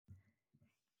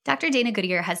Dr. Dana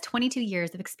Goodyear has 22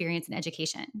 years of experience in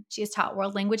education. She has taught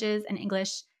world languages and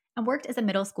English and worked as a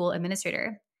middle school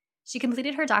administrator. She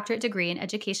completed her doctorate degree in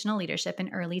educational leadership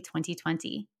in early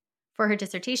 2020. For her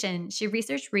dissertation, she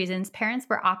researched reasons parents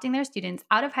were opting their students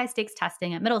out of high stakes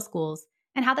testing at middle schools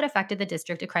and how that affected the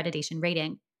district accreditation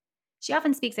rating. She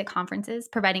often speaks at conferences,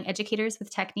 providing educators with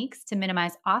techniques to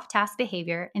minimize off task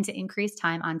behavior and to increase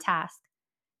time on task.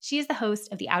 She is the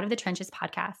host of the Out of the Trenches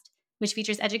podcast, which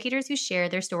features educators who share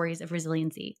their stories of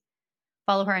resiliency.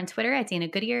 Follow her on Twitter at Dana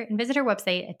Goodyear and visit her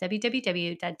website at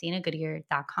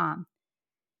www.danagoodyear.com.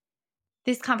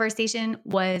 This conversation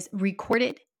was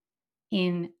recorded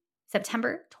in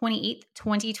September 28th,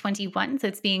 2021. So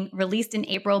it's being released in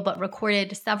April, but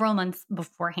recorded several months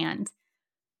beforehand.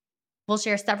 We'll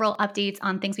share several updates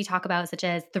on things we talk about, such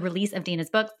as the release of Dana's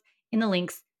books in the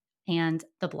links and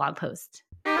the blog post.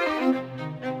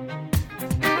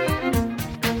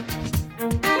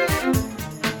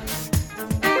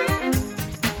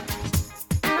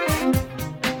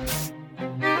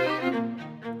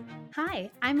 Hi,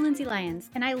 I'm Lindsay Lyons,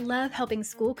 and I love helping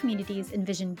school communities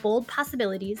envision bold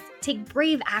possibilities, take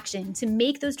brave action to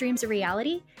make those dreams a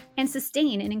reality, and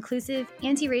sustain an inclusive,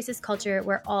 anti-racist culture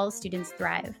where all students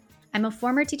thrive. I'm a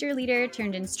former teacher leader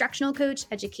turned instructional coach,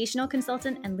 educational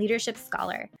consultant, and leadership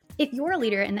scholar. If you're a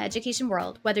leader in the education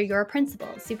world, whether you're a principal,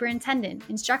 superintendent,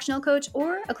 instructional coach,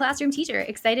 or a classroom teacher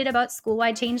excited about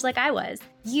school-wide change like I was,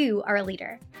 you are a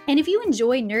leader. And if you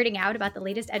enjoy nerding out about the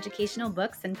latest educational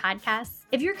books and podcasts,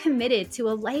 if you're committed to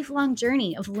a lifelong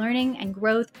journey of learning and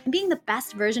growth and being the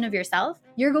best version of yourself,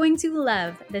 you're going to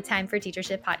love the Time for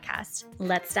Teachership podcast.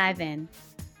 Let's dive in.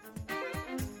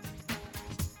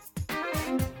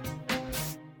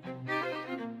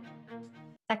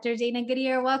 Dr. Dana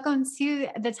Goodyear, welcome to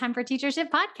the Time for Teachership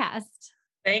podcast.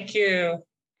 Thank you.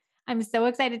 I'm so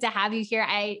excited to have you here.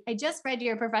 I just read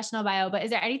your professional bio, but is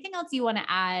there anything else you want to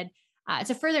add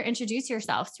to further introduce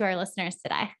yourself to our listeners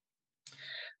today?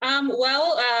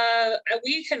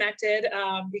 We connected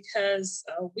because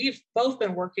we've both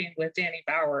been working with Danny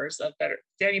Bauer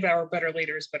Better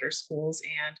Leaders, Better Schools.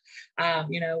 And,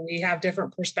 we have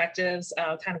different perspectives,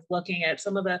 kind of looking at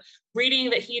some of the reading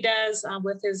that he does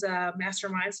with his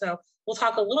mastermind. So we'll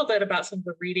talk a little bit about some of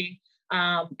the reading.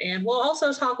 And we'll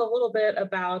also talk a little bit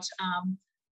about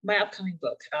my upcoming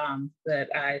book that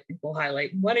I think will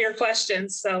highlight one of your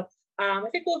questions. So I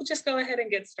think we'll just go ahead and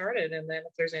get started. And then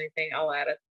if there's anything, I'll add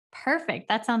it. Perfect.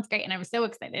 That sounds great. And I'm so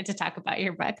excited to talk about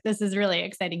your book. This is really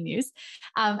exciting news.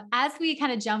 As we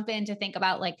kind of jump in to think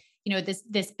about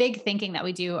this big thinking that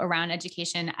we do around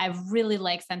education, I really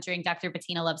like centering Dr.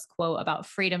 Bettina Love's quote about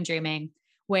freedom dreaming,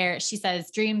 where she says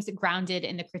dreams grounded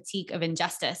in the critique of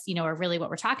injustice, are really what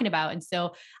we're talking about. And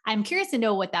so I'm curious to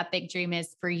know what that big dream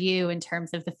is for you in terms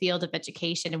of the field of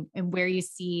education and where you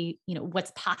see,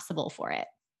 what's possible for it.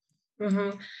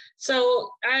 Mm-hmm. So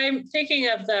I'm thinking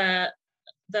of the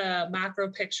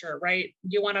macro picture, right?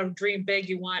 You want to dream big.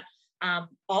 You want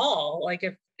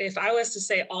if I was to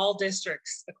say all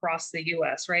districts across the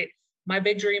U.S., right? My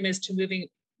big dream is to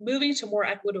moving to more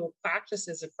equitable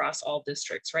practices across all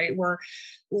districts, right? We're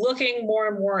looking more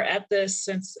and more at this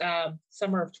since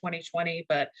summer of 2020,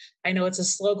 but I know it's a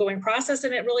slow going process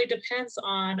and it really depends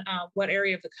on what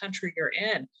area of the country you're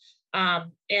in.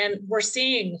 And we're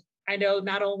seeing, I know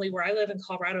not only where I live in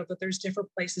Colorado, but there's different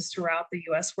places throughout the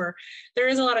U.S. where there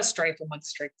is a lot of strife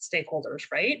amongst stakeholders,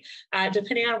 right?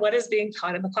 Depending on what is being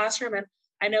taught in the classroom. And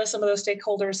I know some of those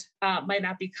stakeholders might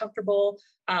not be comfortable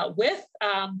with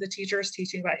the teachers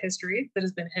teaching about history that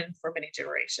has been hidden for many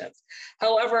generations.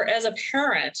 However, as a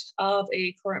parent of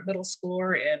a current middle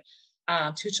schooler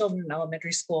and 2 children in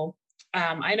elementary school,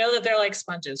 I know that they're like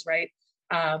sponges, right?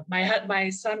 My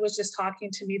son was just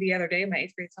talking to me the other day. My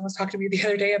 8th grade son was talking to me the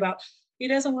other day about he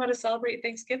doesn't want to celebrate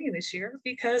Thanksgiving this year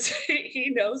because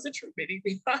he knows the true meaning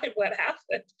behind what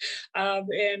happened.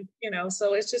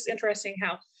 So it's just interesting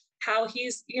how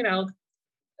he's,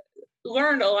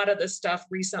 learned a lot of this stuff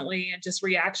recently and just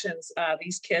reactions,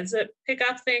 these kids that pick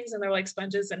up things and they're like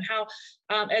sponges, and how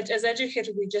as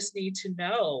educators, we just need to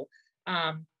know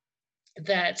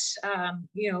that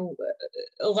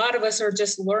a lot of us are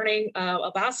just learning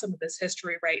about some of this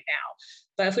history right now.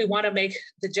 But if we want to make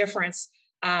the difference,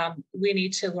 we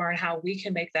need to learn how we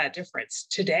can make that difference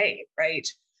today, right?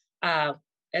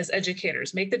 As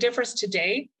educators, make the difference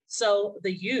today so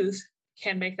the youth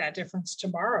can make that difference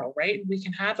tomorrow, right? We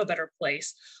can have a better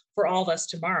place for all of us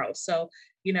tomorrow. So,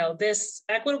 this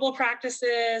equitable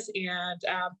practices and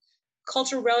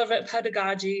culture relevant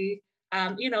pedagogy,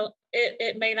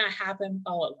 it may not happen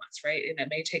all at once, right? And it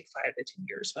may take 5 to 10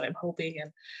 years, but I'm hoping,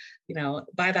 and,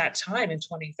 by that time in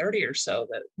 2030 or so,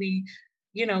 that we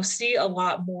see a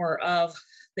lot more of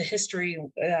the history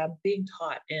being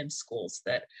taught in schools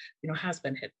that, has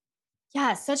been hidden.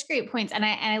 Yeah, such great points. And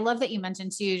I love that you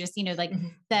mentioned too, just, like Mm-hmm.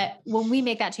 that when we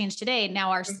make that change today,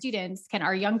 now our Mm-hmm. students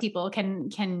our young people can,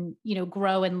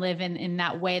 grow and live in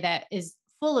that way that is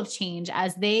full of change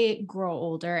as they grow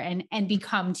older and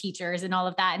become teachers and all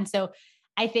of that. And so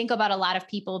I think about a lot of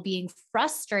people being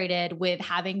frustrated with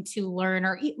having to learn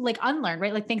or like unlearn,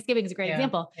 right? Like Thanksgiving is a great Yeah.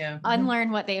 example. Yeah. Mm-hmm.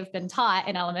 Unlearn what they've been taught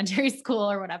in elementary school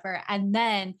or whatever, and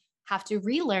then have to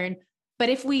relearn. But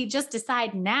if we just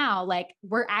decide now, like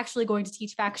we're actually going to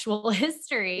teach factual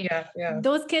history, Yeah.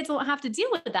 those kids won't have to deal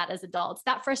with that as adults.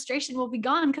 That frustration will be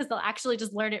gone because they'll actually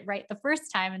just learn it right the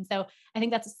first time. And so I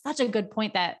think that's such a good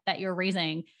point that you're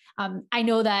raising. I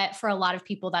know that for a lot of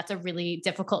people, that's a really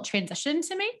difficult transition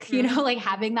to make, Mm-hmm. like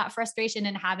having that frustration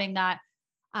and having that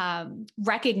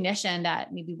recognition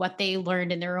that maybe what they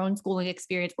learned in their own schooling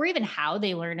experience, or even how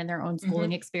they learn in their own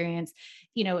schooling experience,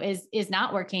 is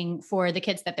not working for the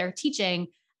kids that they're teaching,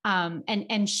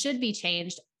 and should be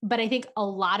changed. But I think a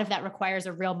lot of that requires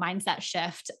a real mindset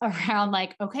shift around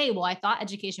like, okay, well, I thought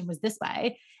education was this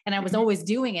way and I was always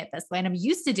doing it this way and I'm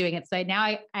used to doing it this way.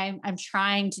 Now I'm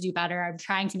trying to do better. I'm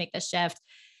trying to make this shift.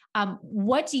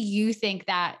 What do you think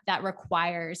that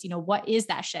requires? What is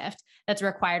that shift that's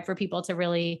required for people to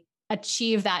really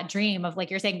achieve that dream of, like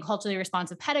you're saying, culturally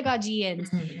responsive pedagogy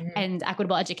and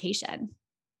equitable education?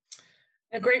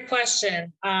 A great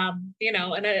question. And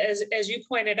as you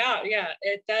pointed out, yeah,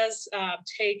 it does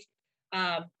take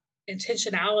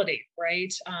intentionality,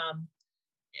 right?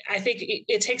 I think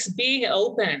it takes being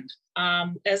open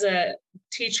as a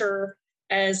teacher,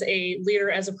 as a leader,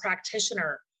 as a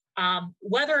practitioner,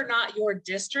 whether or not your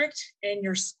district and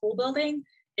your school building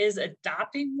is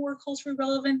adopting more culturally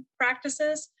relevant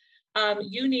practices.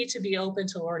 You need to be open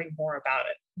to learning more about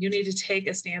it. You need to take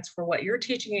a stance for what you're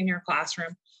teaching in your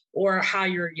classroom or how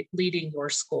you're leading your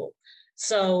school.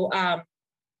 So,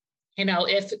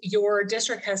 if your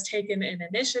district has taken an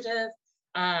initiative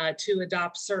to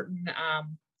adopt certain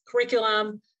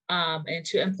curriculum and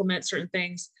to implement certain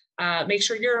things, make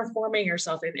sure you're informing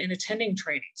yourself and attending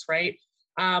trainings, right?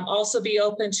 Also be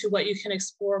open to what you can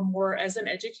explore more as an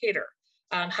educator,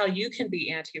 how you can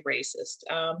be anti-racist.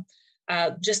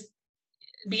 Just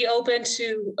be open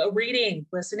to reading,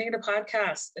 listening to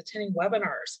podcasts, attending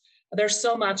webinars. There's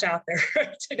so much out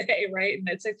there today, right? And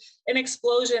it's an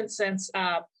explosion since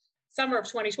summer of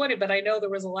 2020, but I know there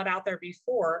was a lot out there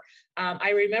before. I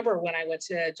remember when I went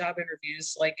to job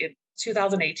interviews like in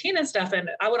 2018 and stuff, and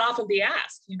I would often be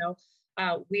asked,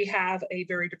 we have a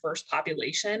very diverse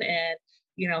population, and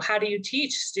how do you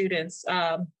teach students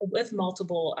with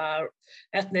multiple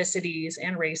ethnicities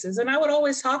and races? And I would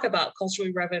always talk about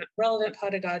culturally relevant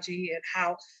pedagogy and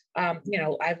how,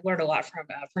 I've learned a lot from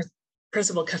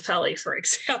Principal Caffelli, for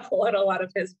example, and a lot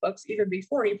of his books, even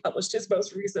before he published his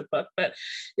most recent book. But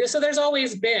so there's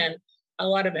always been a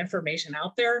lot of information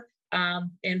out there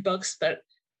in books, but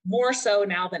more so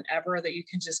now than ever that you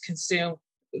can just consume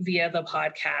via the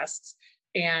podcasts.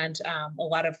 And a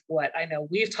lot of what I know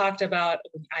we've talked about,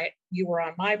 you were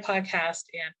on my podcast,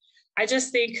 and I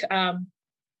just think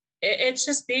it's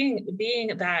just being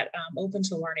that open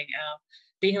to learning,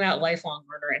 being that lifelong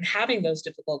learner, and having those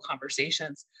difficult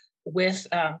conversations with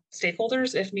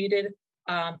stakeholders if needed,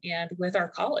 and with our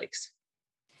colleagues.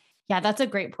 Yeah, that's a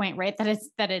great point, right?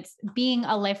 That it's being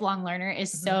a lifelong learner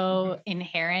is so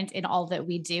inherent in all that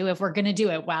we do. If we're going to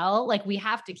do it well, like we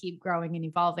have to keep growing and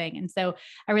evolving. And so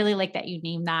I really like that you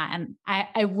named that. And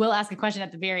I will ask a question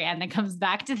at the very end that comes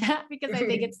back to that, because I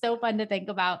think it's so fun to think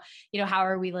about, how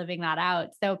are we living that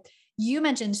out? So you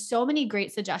mentioned so many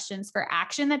great suggestions for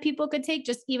action that people could take,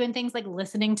 just even things like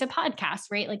listening to podcasts,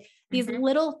 right? Like these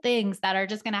little things that are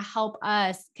just going to help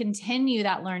us continue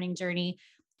that learning journey.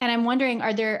 And I'm wondering,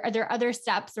 are there other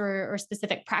steps or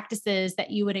specific practices that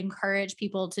you would encourage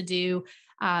people to do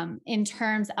in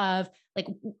terms of like,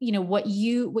 what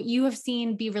you have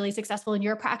seen be really successful in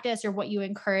your practice, or what you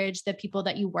encourage the people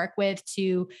that you work with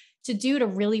to do to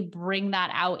really bring that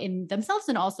out in themselves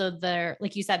and also their,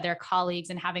 like you said, their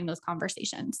colleagues, and having those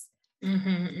conversations?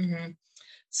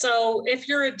 So if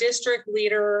you're a district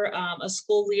leader, a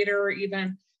school leader,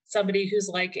 even somebody who's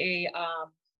like a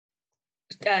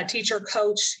teacher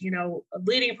coach,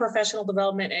 leading professional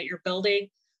development at your building,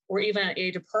 or even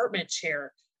a department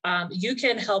chair, you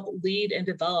can help lead and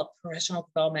develop professional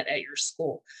development at your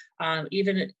school.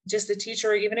 Even just a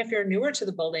teacher, even if you're newer to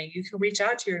the building, you can reach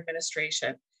out to your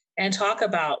administration and talk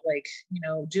about, like,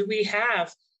 do we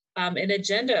have an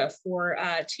agenda for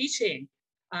teaching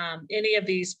any of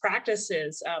these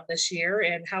practices this year?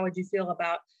 And how would you feel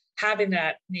about having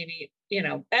that maybe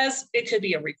as it could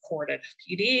be a recorded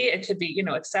PD, it could be,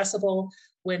 accessible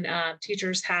when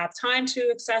teachers have time to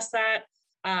access that.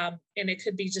 And it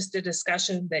could be just a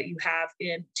discussion that you have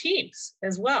in Teams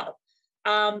as well.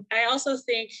 I also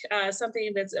think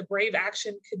something that's a brave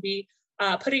action could be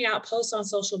putting out posts on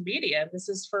social media. This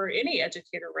is for any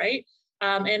educator, right?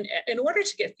 And in order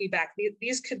to get feedback,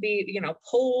 these could be,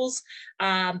 polls.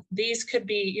 These could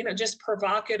be, just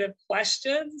provocative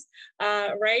questions,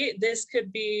 right? This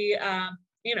could be,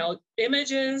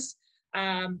 images,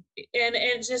 and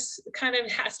just kind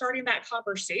of starting that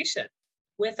conversation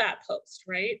with that post,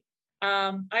 right?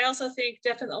 I also think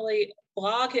definitely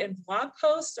blog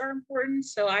posts are important.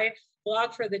 So I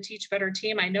blog for the Teach Better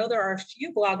team. I know there are a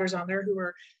few bloggers on there who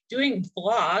are doing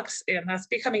blogs, and that's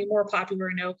becoming more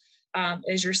popular. I know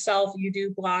as yourself, you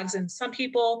do blogs, and some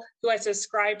people who I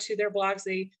subscribe to their blogs,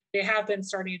 they have been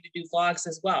starting to do vlogs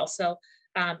as well. So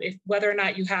if whether or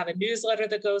not you have a newsletter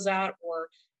that goes out, or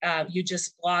you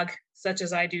just blog, such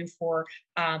as I do for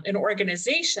an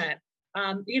organization,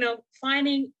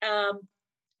 finding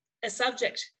a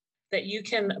subject that you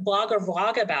can blog or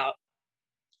vlog about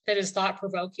that is thought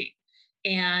provoking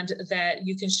and that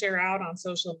you can share out on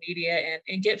social media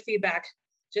and get feedback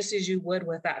just as you would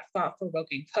with that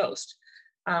thought-provoking post.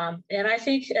 And I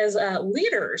think as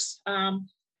leaders,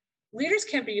 leaders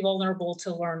can be vulnerable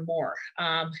to learn more.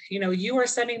 You are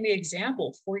setting the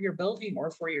example for your building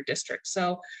or for your district.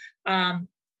 So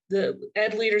the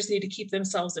ed leaders need to keep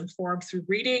themselves informed through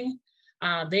reading.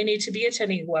 They need to be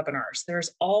attending webinars. There's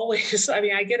always,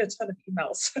 I get a ton of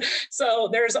emails. So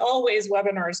there's always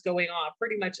webinars going on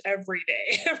pretty much every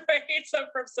day, right? So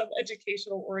from some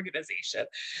educational organization.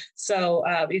 So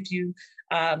if you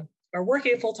are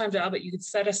working a full-time job, but you could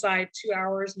set aside 2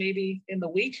 hours maybe in the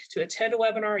week to attend a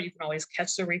webinar, you can always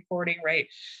catch the recording, right?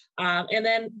 And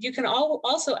then you can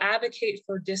also advocate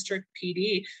for district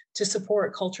PD to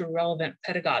support culturally relevant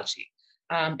pedagogy.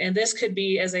 And this could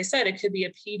be, as I said, it could be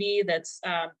a PD that's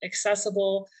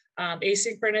accessible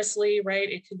asynchronously, right?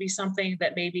 It could be something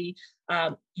that maybe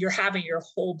you're having your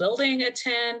whole building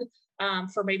attend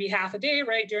for maybe half a day,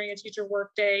 right, during a teacher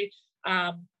work day.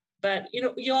 But,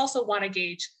 you also want to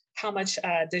gauge how much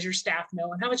does your staff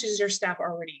know and how much is your staff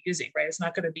already using, right? It's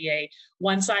not going to be a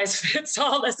one size fits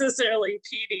all necessarily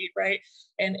PD, right?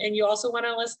 And you also want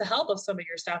to enlist the help of some of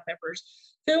your staff members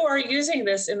who are using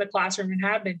this in the classroom and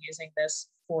have been using this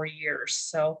for years.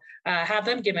 So have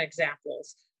them give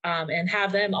examples and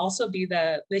have them also be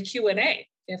the Q&A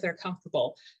if they're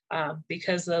comfortable,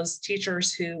 because those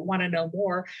teachers who want to know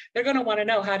more, they're going to want to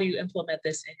know, how do you implement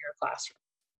this in your classroom?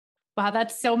 Wow,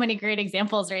 that's so many great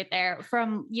examples right there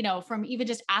from even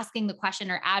just asking the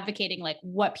question or advocating, like,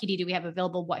 what PD do we have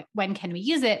available? When can we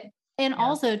use it? And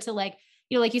also to like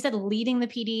you said, leading the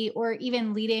PD, or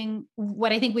even leading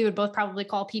what I think we would both probably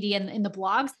call PD in the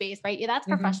blog space, right? Yeah, that's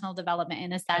professional development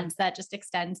in a sense that just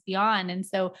extends beyond. And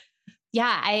so,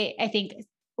 I think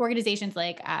organizations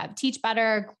like Teach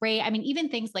Better, great. Even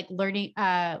things like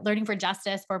Learning for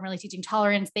Justice, formerly Teaching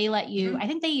Tolerance, they let you, I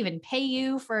think they even pay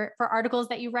you for articles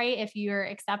that you write if you're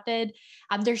accepted.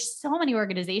 There's so many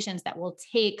organizations that will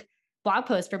take blog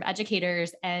posts from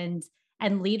educators and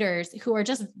leaders who are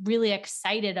just really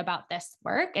excited about this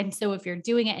work. And so if you're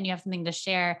doing it and you have something to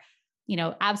share,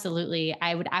 absolutely,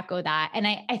 I would echo that. And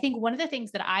I think one of the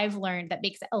things that I've learned that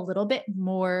makes it a little bit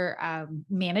more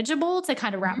manageable to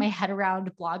kind of wrap my head around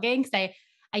blogging, because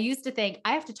I used to think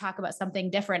I have to talk about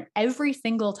something different every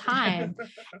single time.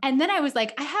 And then I was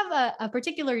like, I have a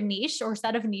particular niche or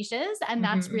set of niches, and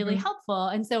that's really helpful.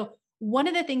 And so one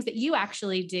of the things that you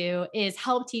actually do is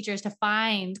help teachers to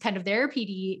find kind of their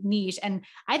PD niche. And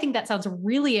I think that sounds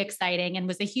really exciting and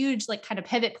was a huge kind of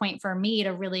pivot point for me to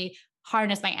really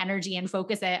harness my energy and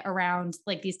focus it around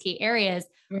these key areas.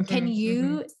 Can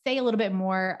you say a little bit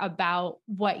more about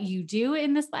what you do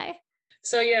in this way?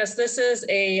 So yes, this is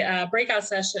a breakout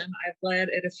session I've led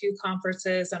at a few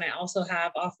conferences, and I also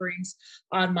have offerings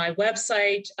on my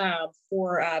website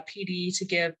for PD to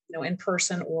give, in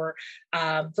person or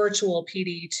virtual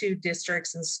PD to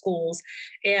districts and schools.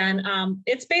 And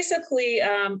it's basically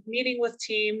meeting with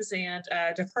teams and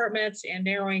departments and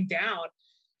narrowing down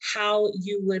how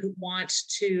you would want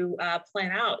to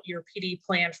plan out your PD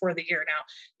plan for the year.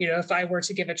 Now, if I were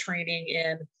to give a training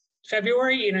in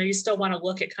February, you still want to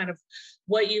look at kind of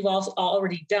what you've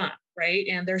already done, right?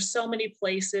 And there's so many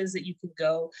places that you can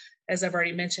go, as I've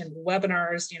already mentioned,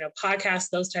 webinars,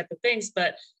 podcasts, those type of things.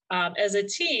 But as a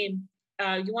team,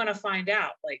 you want to find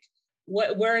out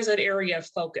where is an area of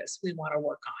focus we want to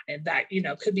work on. And that,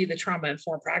 could be the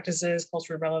trauma-informed practices,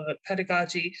 culturally relevant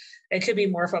pedagogy. It could be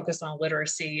more focused on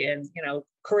literacy and,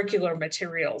 curricular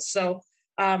materials. So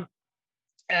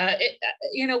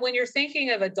When you're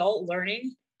thinking of adult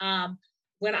learning,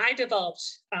 when I developed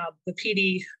the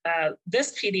PD,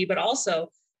 this PD, but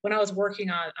also when I was working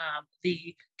on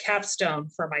the capstone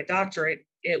for my doctorate,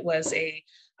 it was a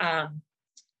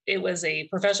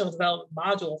professional development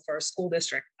module for a school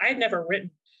district. I had never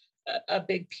written a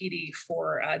big PD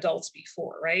for adults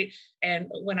before, right? And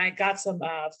when I got some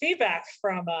feedback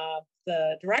from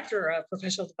the director of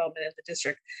professional development at the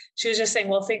district, she was just saying,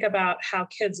 well, think about how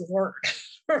kids learn,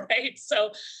 right?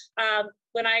 So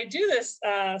when I do this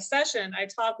session, I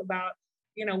talk about,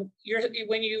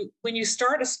 when you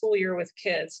start a school year with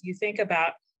kids, you think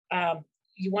about,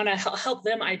 you want to help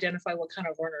them identify what kind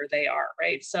of learner they are,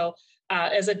 right? So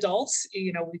as adults,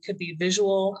 we could be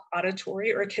visual,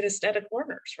 auditory, or kinesthetic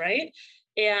learners, right?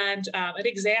 And an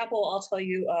example I'll tell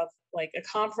you of like a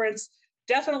conference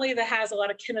definitely that has a lot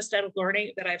of kinesthetic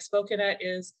learning that I've spoken at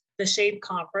is the SHAPE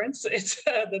conference. It's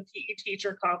the PE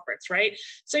teacher conference, right?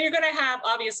 So you're going to have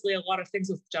obviously a lot of things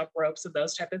with jump ropes and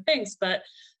those type of things, but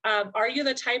are you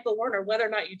the type of learner, whether or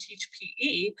not you teach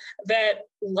PE, that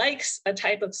likes a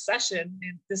type of session,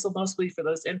 and this will mostly be for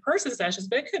those in-person sessions,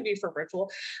 but it could be for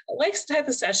virtual, likes the type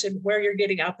of session where you're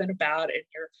getting up and about and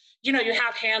you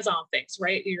have hands-on things,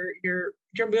 right? You're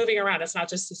moving around. It's not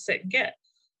just to sit and get.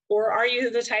 Or are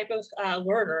you the type of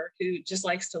learner who just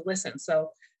likes to listen?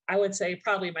 So I would say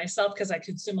probably myself, because I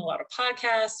consume a lot of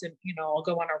podcasts and, I'll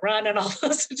go on a run and I'll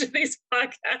listen to these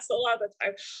podcasts a lot of the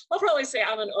time. I'll probably say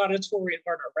I'm an auditory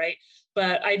learner, right?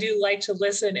 But I do like to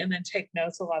listen and then take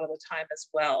notes a lot of the time as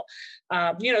well.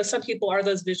 Some people are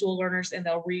those visual learners and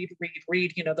they'll read.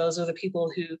 Those are the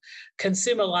people who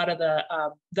consume a lot of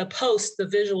the posts, the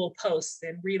visual posts,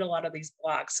 and read a lot of these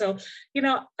blogs. So,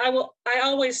 I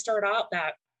always start out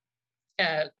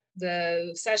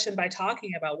the session by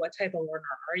talking about what type of learner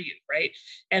are you, right?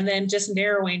 And then just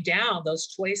narrowing down those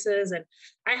choices. And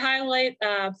I highlight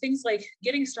things like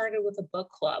getting started with a book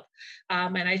club.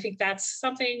 And I think that's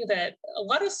something that a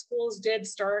lot of schools did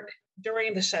start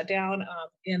during the shutdown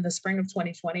in the spring of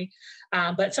 2020.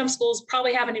 But some schools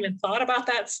probably haven't even thought about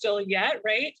that still yet,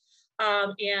 right?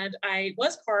 And I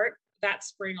was part that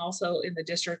spring also in the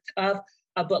district of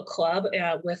a book club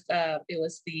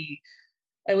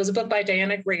it was a book by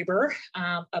Diana Graeber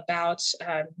about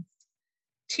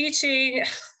teaching.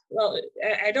 Well,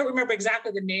 I don't remember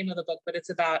exactly the name of the book, but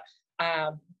it's about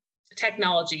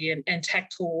technology and tech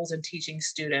tools and teaching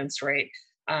students, right,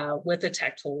 with the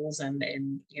tech tools and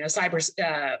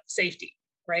cyber safety,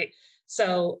 right?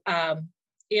 So,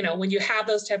 when you have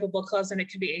those type of book clubs, and it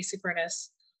can be asynchronous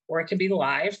or it can be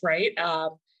live, right?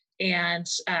 And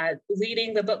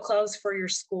leading the book clubs for your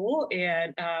school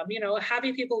and,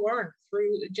 having people learn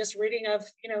through just reading of,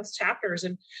 chapters.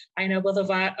 And I know both of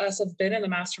us have been in the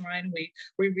mastermind. We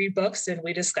read books and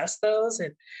we discuss those.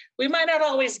 And we might not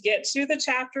always get to the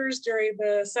chapters during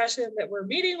the session that we're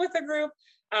meeting with the group,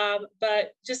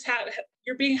 but just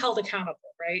you're being held accountable,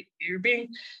 right? You're being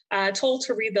told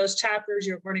to read those chapters.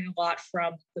 You're learning a lot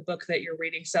from the book that you're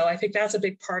reading. So I think that's a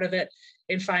big part of it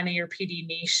in finding your PD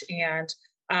niche. And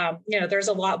there's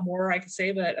a lot more I could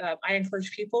say, but I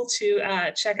encourage people to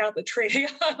check out the training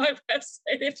on my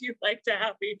website if you'd like to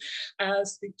have me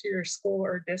speak to your school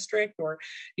or district, or,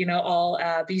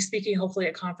 I'll be speaking hopefully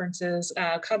at conferences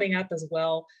coming up as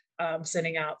well,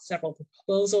 sending out several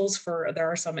proposals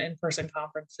there are some in-person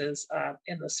conferences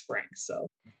in the spring. So.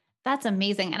 That's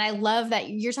amazing. And I love that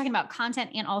you're talking about content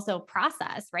and also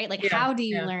process, right? Like how do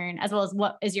you learn, as well as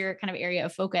what is your kind of area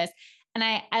of focus? And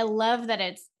I love that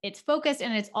it's focused.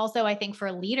 And it's also, I think,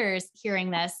 for leaders hearing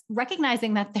this,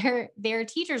 recognizing that their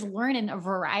teachers learn in a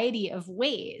variety of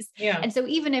ways. Yeah. And so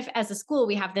even if as a school,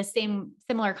 we have the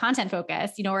similar content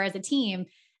focus, or as a team,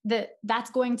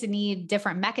 that's going to need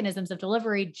different mechanisms of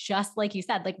delivery, just like you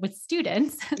said, like with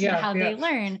students, how they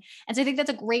learn. And so I think that's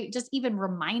a great, just even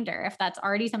reminder, if that's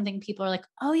already something people are like,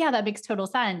 oh yeah, that makes total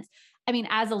sense. I mean,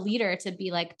 as a leader, to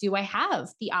be like, do I have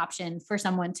the option for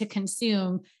someone to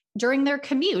consume during their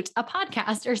commute a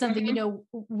podcast or something,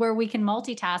 where we can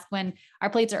multitask when our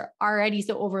plates are already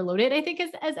so overloaded? I think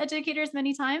as educators,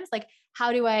 many times, like,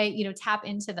 how do I, tap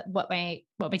into what my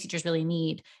teachers really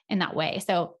need in that way?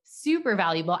 So super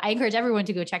valuable. I encourage everyone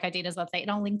to go check out Dana's website,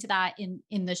 and I'll link to that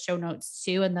in the show notes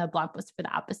too, and the blog post for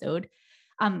the episode.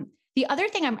 The other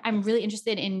thing I'm really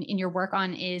interested in your work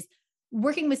on is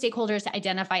working with stakeholders to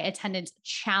identify attendance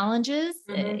challenges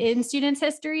in students'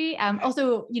 history.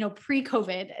 Also,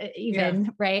 pre-COVID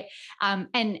even, right?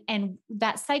 And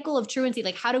that cycle of truancy,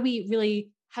 like how do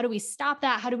we stop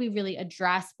that? How do we really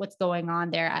address what's going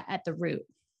on there at the root?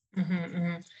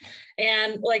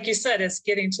 And like you said, it's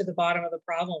getting to the bottom of the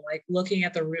problem, like looking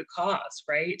at the root cause,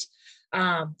 right?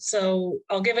 So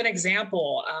I'll give an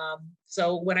example.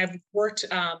 So when I've worked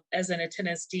as an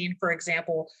attendance dean, for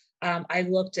example, I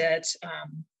looked at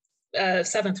a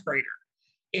seventh grader.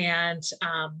 And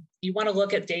you want to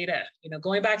look at data,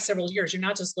 going back several years. You're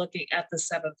not just looking at the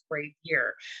seventh grade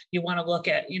year. You want to look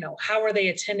at, how are they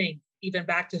attending even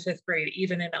back to fifth grade,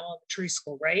 even in elementary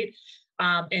school, right?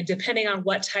 And depending on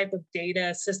what type of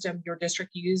data system your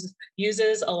district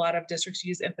uses, a lot of districts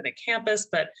use Infinite Campus,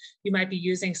 but you might be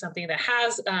using something that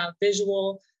has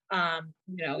visual,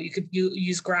 you could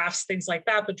use graphs, things like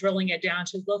that, but drilling it down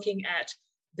to looking at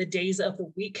the days of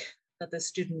the week that the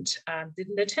student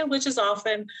didn't attend, which is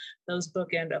often those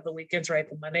bookend of the weekends, right?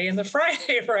 The Monday and the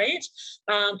Friday, right?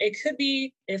 It could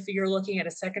be, if you're looking at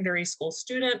a secondary school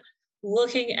student,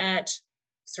 looking at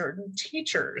certain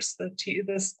teachers the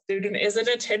student isn't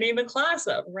attending the class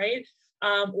of, right?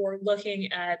 Or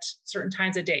looking at certain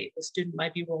times of day. The student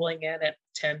might be rolling in at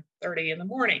 10:30 in the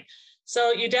morning.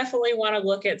 So you definitely want to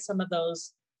look at some of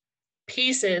those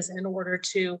pieces in order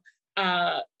to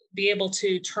be able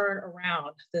to turn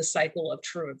around this cycle of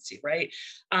truancy, right?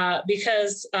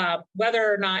 Because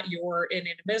whether or not you're in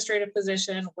an administrative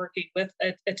position working with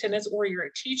attendance, or you're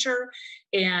a teacher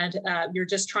and you're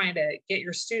just trying to get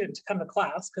your student to come to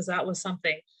class, because that was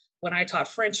something when I taught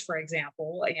French, for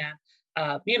example,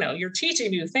 and you're teaching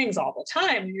new things all the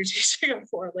time, and you're teaching a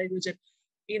foreign language, and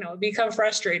it become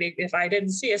frustrating if I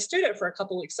didn't see a student for a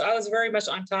couple of weeks. So I was very much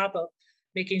on top of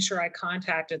making sure I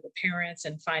contacted the parents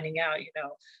and finding out,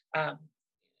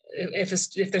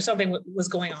 if there's something was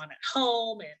going on at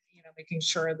home, and making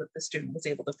sure that the student was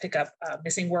able to pick up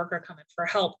missing work or come in for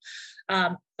help.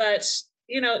 But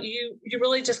you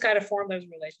really just got to form those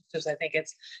relationships. I think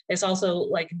it's also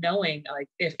like knowing, like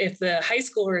if the high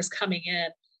schooler is coming in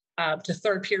to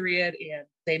third period and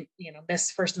they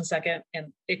miss first and second,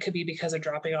 and it could be because of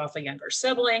dropping off a younger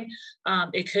sibling.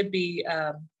 It could be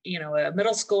a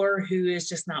middle schooler who is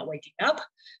just not waking up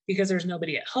because there's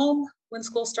nobody at home when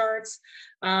school starts.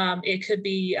 It could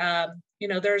be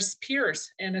there's peers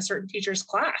in a certain teacher's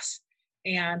class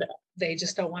and they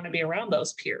just don't want to be around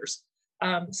those peers.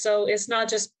 So it's not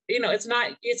just it's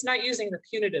not using the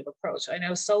punitive approach. I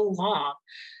know so long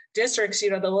districts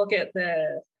they'll look at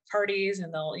the parties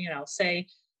and they'll say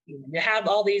you have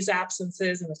all these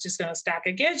absences and it's just going to stack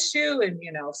against you. And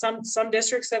some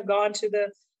districts have gone to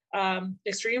the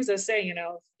extremes of saying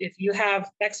if you have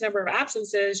X number of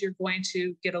absences, you're going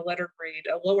to get a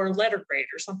lower letter grade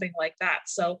or something like that.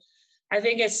 So I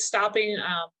think it's stopping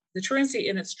the truancy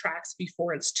in its tracks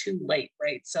before it's too late,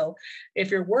 right? So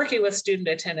if you're working with student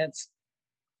attendance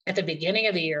at the beginning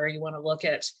of the year, you want to look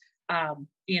at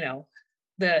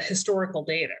the historical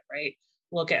data, right?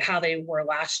 Look at how they were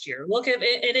last year. Look at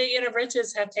any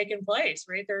interventions have taken place,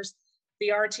 right? There's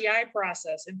the RTI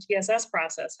process and TSS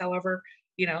process. However,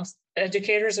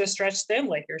 educators are stretched thin,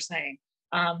 like you're saying.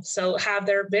 So have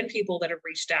there been people that have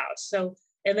reached out? So,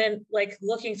 and then like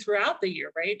looking throughout the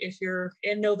year, right? If you're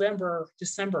in November,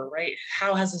 December, right?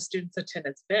 How has the student's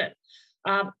attendance been?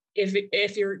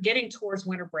 If you're getting towards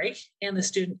winter break and the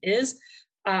student is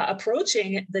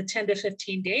approaching the 10 to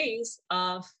 15 days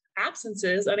of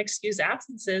absences, unexcused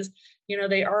absences,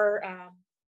 they are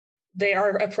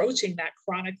approaching that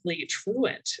chronically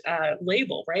truant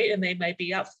label, right? And they might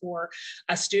be up for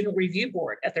a student review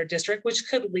board at their district, which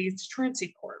could lead to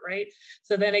truancy court, right?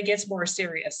 So then it gets more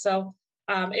serious. So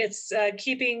it's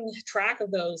keeping track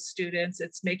of those students.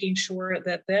 It's making sure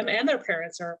that them and their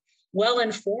parents are well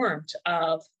informed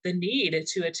of the need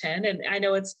to attend. And I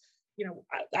know it's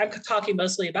I'm talking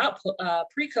mostly about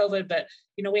pre-COVID, but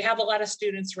we have a lot of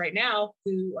students right now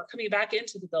who are coming back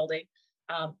into the building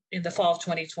in the fall of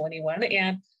 2021,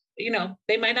 and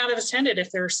they might not have attended if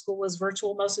their school was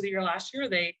virtual most of the year last year.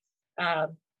 They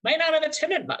might not have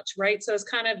attended much, right? So it's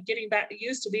kind of getting back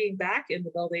used to being back in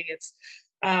the building. It's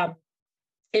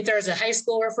if there's a high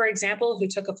schooler, for example, who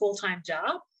took a full-time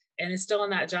job and is still in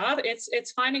that job,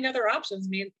 it's finding other options. I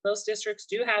mean, most districts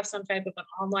do have some type of an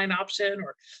online option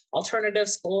or alternative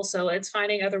school. So it's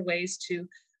finding other ways to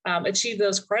achieve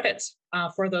those credits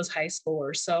for those high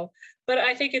schoolers. So, but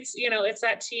I think it's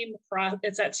that team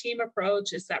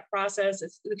approach, it's that process,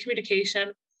 it's the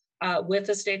communication with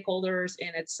the stakeholders,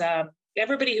 and it's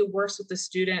everybody who works with the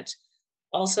student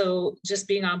also just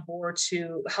being on board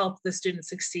to help the student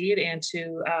succeed and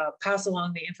to pass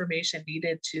along the information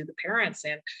needed to the parents.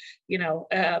 And,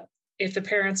 if the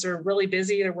parents are really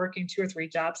busy, they're working 2 or 3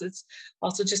 jobs, it's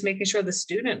also just making sure the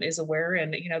student is aware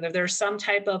and, that there's some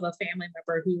type of a family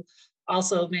member who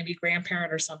also maybe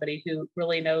grandparent or somebody who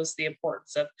really knows the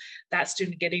importance of that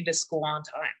student getting to school on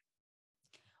time.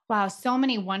 Wow. So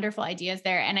many wonderful ideas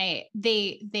there. And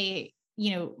they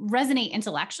resonate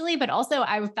intellectually, but also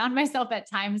I found myself at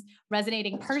times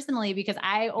resonating personally because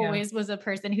I always was a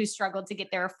person who struggled to get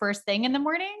there first thing in the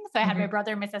morning. So I had my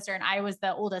brother and my sister, and I was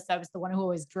the oldest. So I was the one who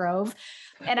always drove,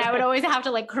 and I would always have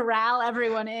to like corral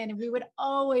everyone in. We would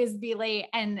always be late.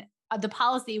 And the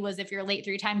policy was if you're late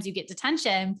 3 times, you get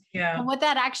detention. Yeah. And what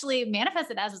that actually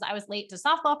manifested as was I was late to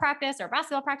softball practice or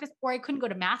basketball practice, or I couldn't go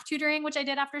to math tutoring, which I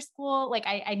did after school. Like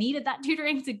I needed that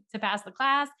tutoring to pass the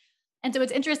class. And so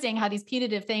it's interesting how these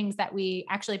punitive things that we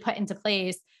actually put into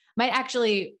place might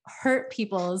actually hurt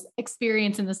people's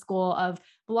experience in the school of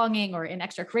belonging or in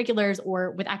extracurriculars or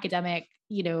with academic,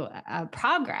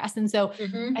 progress. And so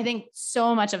I think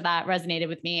so much of that resonated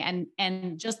with me,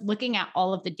 and just looking at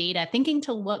all of the data, thinking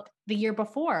to look the year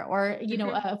before or,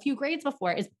 a few grades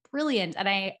before is brilliant. And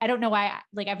I don't know why,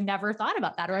 I've never thought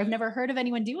about that, or I've never heard of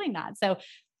anyone doing that. So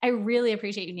I really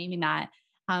appreciate you naming that.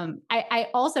 I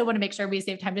also want to make sure we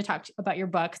save time to talk about your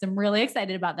book, because I'm really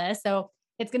excited about this. So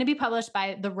it's going to be published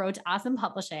by The Road to Awesome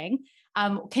Publishing.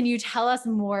 Can you tell us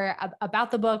more about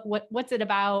the book? What's it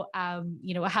about?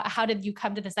 How did you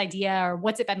come to this idea, or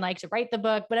what's it been like to write the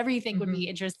book? Whatever you think would be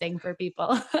interesting for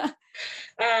people.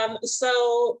 I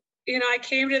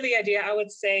came to the idea, I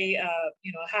would say,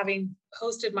 having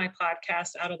hosted my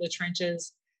podcast Out of the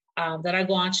Trenches, that I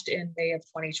launched in May of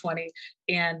 2020.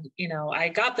 And, I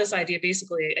got this idea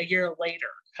basically a year later,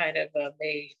 kind of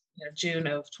June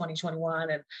of 2021.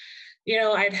 And,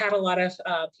 I'd had a lot of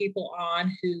people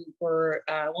on who were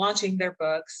launching their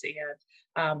books, and,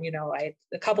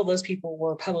 a couple of those people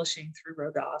were publishing through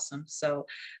Road to Awesome. So,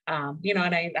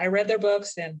 and I read their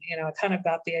books, and, I kind of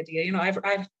got the idea,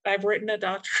 I've written a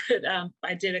doctorate.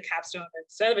 I did a capstone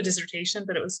instead of a dissertation,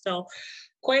 but it was still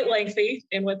quite lengthy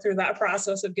and went through that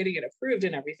process of getting it approved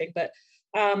and everything. But,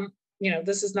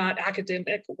 this is not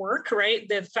academic work, right?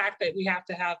 The fact that we have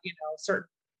to have, certain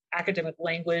academic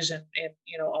language and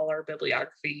all our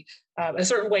bibliography, a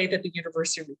certain way that the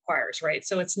university requires, right?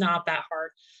 So it's not that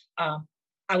hard,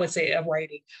 I would say, of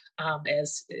writing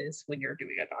as when you're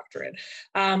doing a doctorate.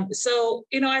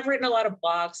 I've written a lot of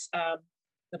blogs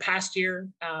the past year.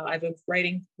 I've been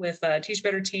writing with a Teach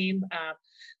Better team,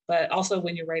 but also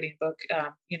when you're writing a book,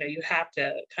 you have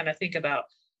to kind of think about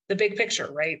the big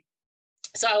picture, right?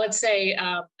 So I would say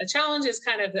a challenge is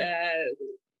kind of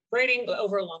writing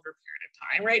over a longer period of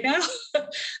time right now.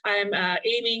 I'm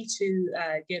aiming to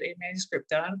get a manuscript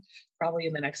done probably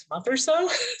in the next month or so.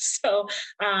 So,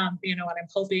 and I'm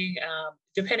hoping,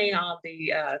 depending on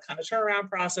the kind of turnaround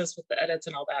process with the edits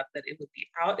and all that, that it would be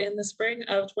out in the spring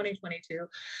of 2022.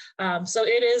 So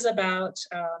it is about,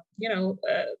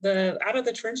 the Out of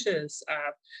the Trenches,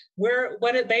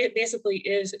 what it basically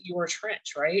is your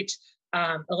trench, right?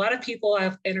 A lot of people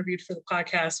I've interviewed for the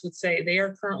podcast would say they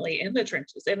are currently in the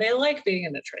trenches and they like being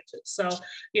in the trenches. So,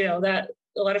 that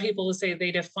a lot of people would say they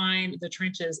define the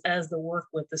trenches as the work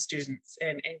with the students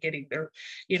and getting their,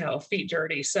 feet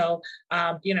dirty. So,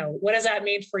 what does that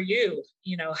mean for you?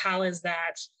 How does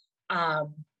that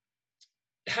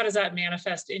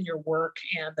manifest in your work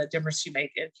and the difference you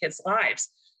make in kids' lives?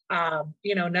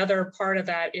 Another part of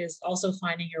that is also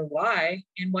finding your why,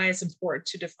 and why it's important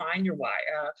to define your why.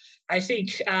 I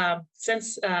think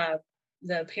since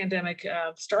the pandemic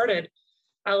started,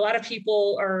 a lot of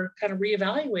people are kind of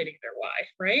reevaluating their why,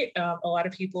 right? A lot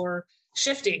of people are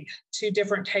shifting to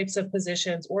different types of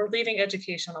positions or leaving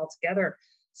education altogether.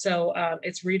 So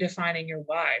it's redefining your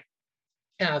why,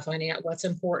 finding out what's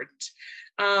important.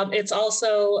 It's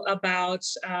also about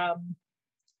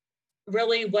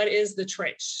really, what is the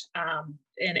trench?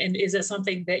 And is it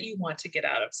something that you want to get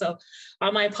out of? So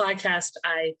on my podcast,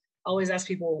 I always ask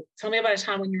people, tell me about a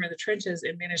time when you were in the trenches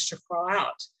and managed to crawl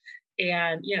out.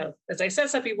 And, as I said,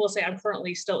 some people say I'm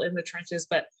currently still in the trenches,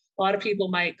 but a lot of people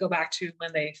might go back to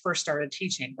when they first started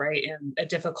teaching, right? In a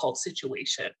difficult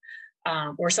situation,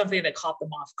 or something that caught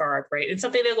them off guard, right? And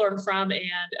something they learned from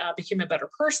and became a better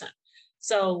person.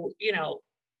 So,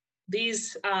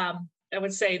 these, I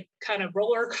would say, kind of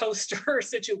roller coaster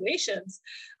situations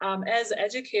as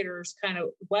educators, kind of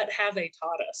what have they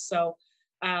taught us? So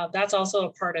that's also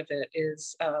a part of it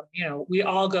is, we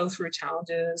all go through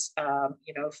challenges.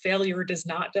 Failure does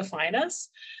not define us.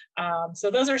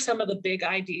 So those are some of the big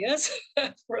ideas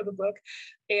for the book.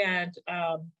 And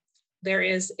there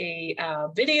is a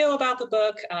video about the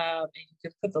book. And you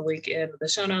can put the link in the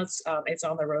show notes. It's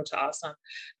on the Road to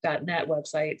Awesome.net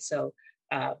website. So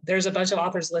there's a bunch of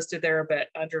authors listed there, but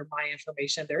under my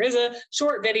information, there is a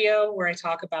short video where I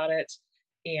talk about it,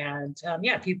 and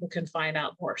people can find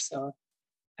out more. So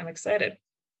I'm excited.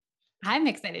 I'm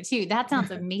excited too. That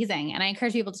sounds amazing. And I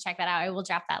encourage people to check that out. I will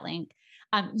drop that link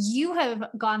You have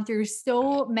gone through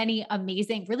so many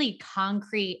amazing, really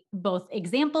concrete, both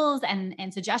examples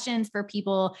and suggestions for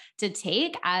people to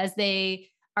take as they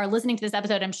are listening to this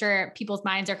episode. I'm sure people's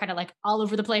minds are kind of like all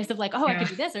over the place of like, oh, I could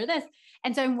do this or this.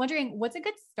 And so I'm wondering, what's a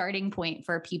good starting point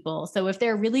for people? So if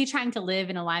they're really trying to live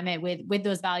in alignment with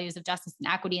those values of justice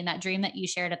and equity and that dream that you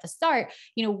shared at the start,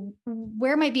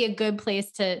 where might be a good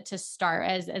place to start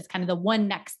as kind of the one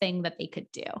next thing that they could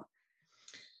do?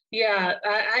 Yeah,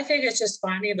 I think it's just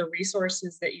finding the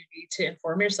resources that you need to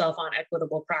inform yourself on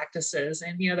equitable practices.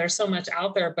 And, there's so much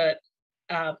out there, but,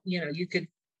 you could,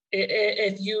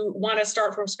 if you want to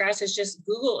start from scratch, it's just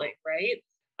Googling, right?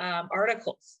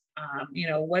 Articles,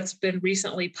 what's been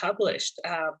recently published,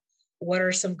 what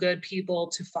are some good people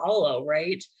to follow,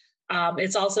 right?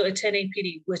 It's also attending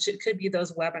PD, which it could be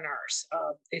those webinars.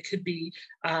 It could be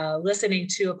listening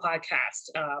to a podcast,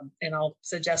 and I'll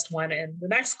suggest one in the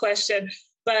next question.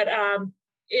 But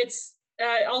it's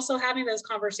also having those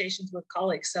conversations with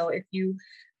colleagues. So if you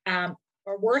are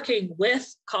working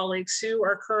with colleagues who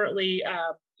are currently,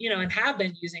 and have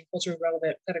been using culturally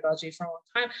relevant pedagogy for a long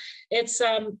time,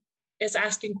 it's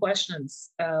asking questions.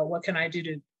 What can I do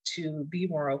to be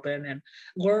more open and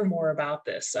learn more about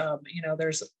this?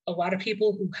 There's a lot of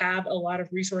people who have a lot of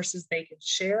resources they can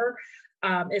share.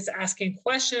 It's asking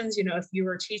questions. If you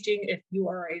are teaching, if you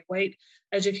are a white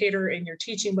educator and you're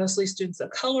teaching mostly students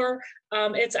of color,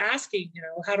 it's asking,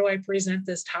 how do I present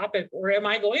this topic, or am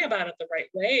I going about it the right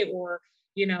way? Or,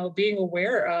 being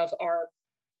aware of our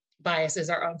biases,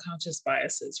 our unconscious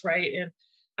biases, right?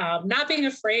 And not being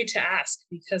afraid to ask,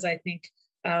 because I think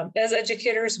as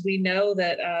educators, we know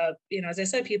that, as I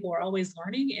said, people are always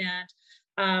learning,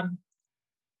 and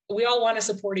we all want to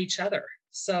support each other.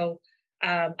 So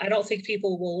I don't think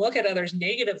people will look at others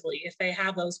negatively if they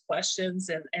have those questions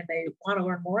and they want to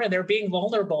learn more, and they're being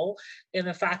vulnerable in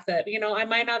the fact that, I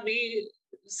might not be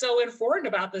so informed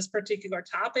about this particular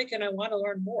topic and I want to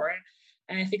learn more.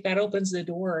 And I think that opens the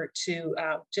door to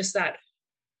just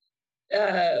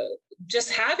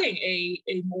having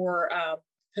a more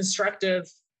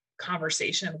constructive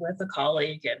conversation with a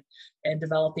colleague and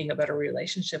developing a better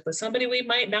relationship with somebody we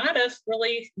might not have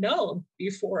really known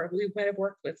before, we might have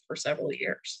worked with for several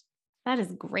years. That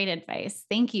is great advice.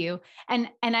 Thank you. And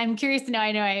I'm curious to know,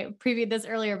 I know I previewed this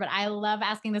earlier, but I love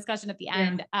asking this question at the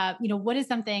end. What is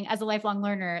something as a lifelong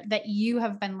learner that you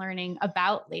have been learning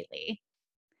about lately?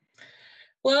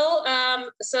 Well,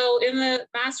 so in the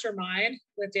mastermind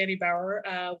with Danny Bauer,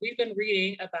 we've been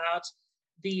reading about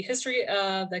the history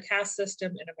of the caste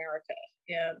system in America.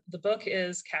 And the book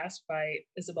is Caste by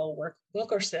Isabel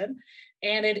Wilkerson.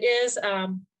 And it is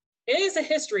a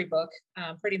history book,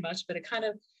 pretty much, but it kind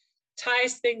of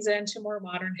ties things into more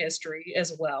modern history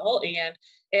as well. And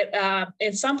it,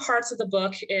 in some parts of the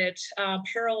book, it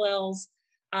parallels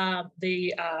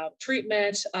the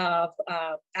treatment of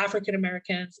African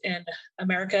Americans in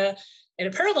America, and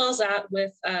it parallels that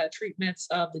with treatments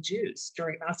of the Jews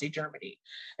during Nazi Germany.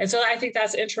 And so I think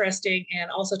that's interesting, and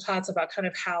also talks about kind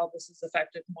of how this has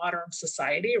affected modern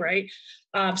society, right?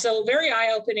 So very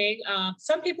eye-opening.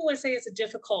 Some people would say it's a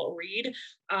difficult read.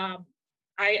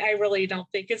 I really don't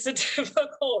think it's a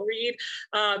difficult read.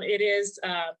 It is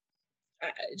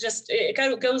it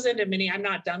kind of goes into many, I'm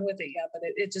not done with it yet, but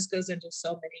it just goes into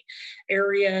so many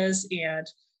areas. And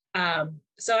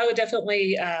so I would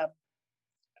definitely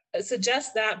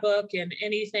suggest that book, and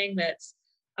anything that's,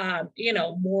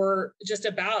 more just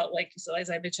about, like, so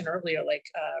as I mentioned earlier, like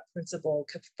Principal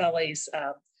Caffelli's,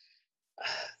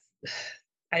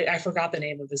 I forgot the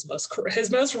name of his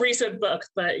most recent book,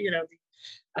 but,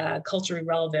 culturally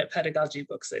relevant pedagogy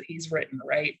books that he's written,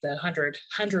 right? The 100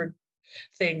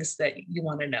 things that you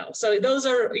want to know. So those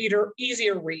are either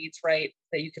easier reads, right,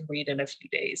 that you can read in a few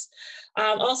days.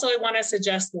 Also, I want to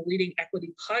suggest the Leading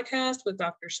Equity podcast with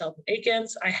Dr. Sheldon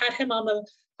Akins. I had him on the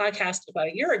podcast about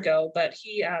a year ago, but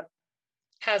he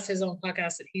has his own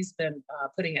podcast that he's been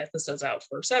putting episodes out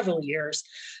for several years.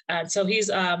 And so he's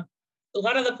a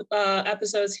lot of the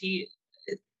episodes,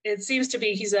 it seems to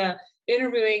be he's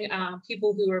interviewing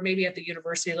people who are maybe at the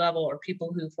university level, or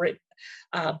people who've written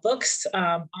books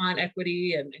on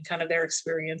equity and kind of their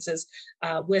experiences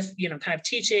with, kind of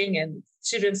teaching and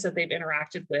students that they've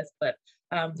interacted with, but,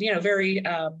 very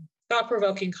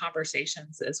thought-provoking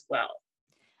conversations as well.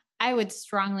 I would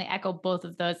strongly echo both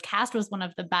of those. Caste was one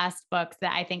of the best books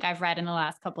that I think I've read in the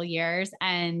last couple of years,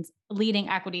 and Leading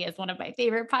Equity is one of my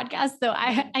favorite podcasts. So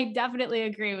I definitely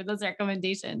agree with those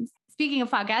recommendations. Speaking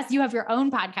of podcasts, you have your own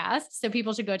podcast, so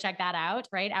people should go check that out,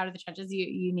 right? Out of the Trenches,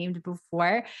 you named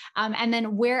before. And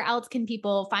then where else can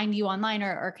people find you online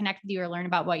or connect with you or learn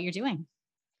about what you're doing?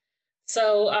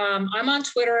 So I'm on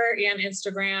Twitter and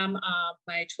Instagram.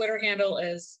 My Twitter handle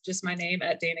is just my name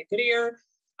at Dana Goodyear.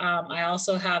 I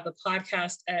also have the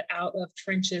podcast at Out of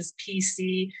Trenches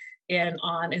PC, and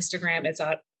on Instagram it's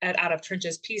at Out of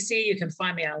Trenches PC. You can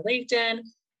find me on LinkedIn,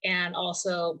 and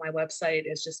also my website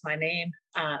is just my name,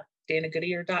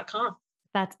 danagoodyear.com.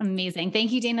 That's amazing.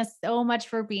 Thank you, Dana, so much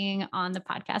for being on the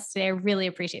podcast today. I really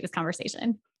appreciate this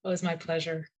conversation. It was my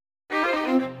pleasure.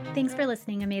 Thanks for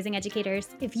listening, amazing educators.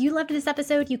 If you loved this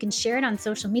episode, you can share it on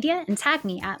social media and tag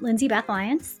me at Lindsay Beth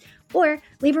Lyons, or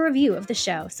leave a review of the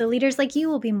show so leaders like you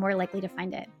will be more likely to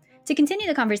find it. To continue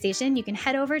the conversation, you can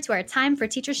head over to our Time for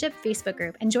Teachership Facebook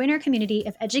group and join our community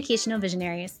of educational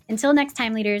visionaries. Until next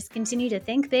time, leaders, continue to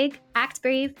think big, act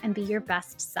brave, and be your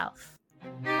best self.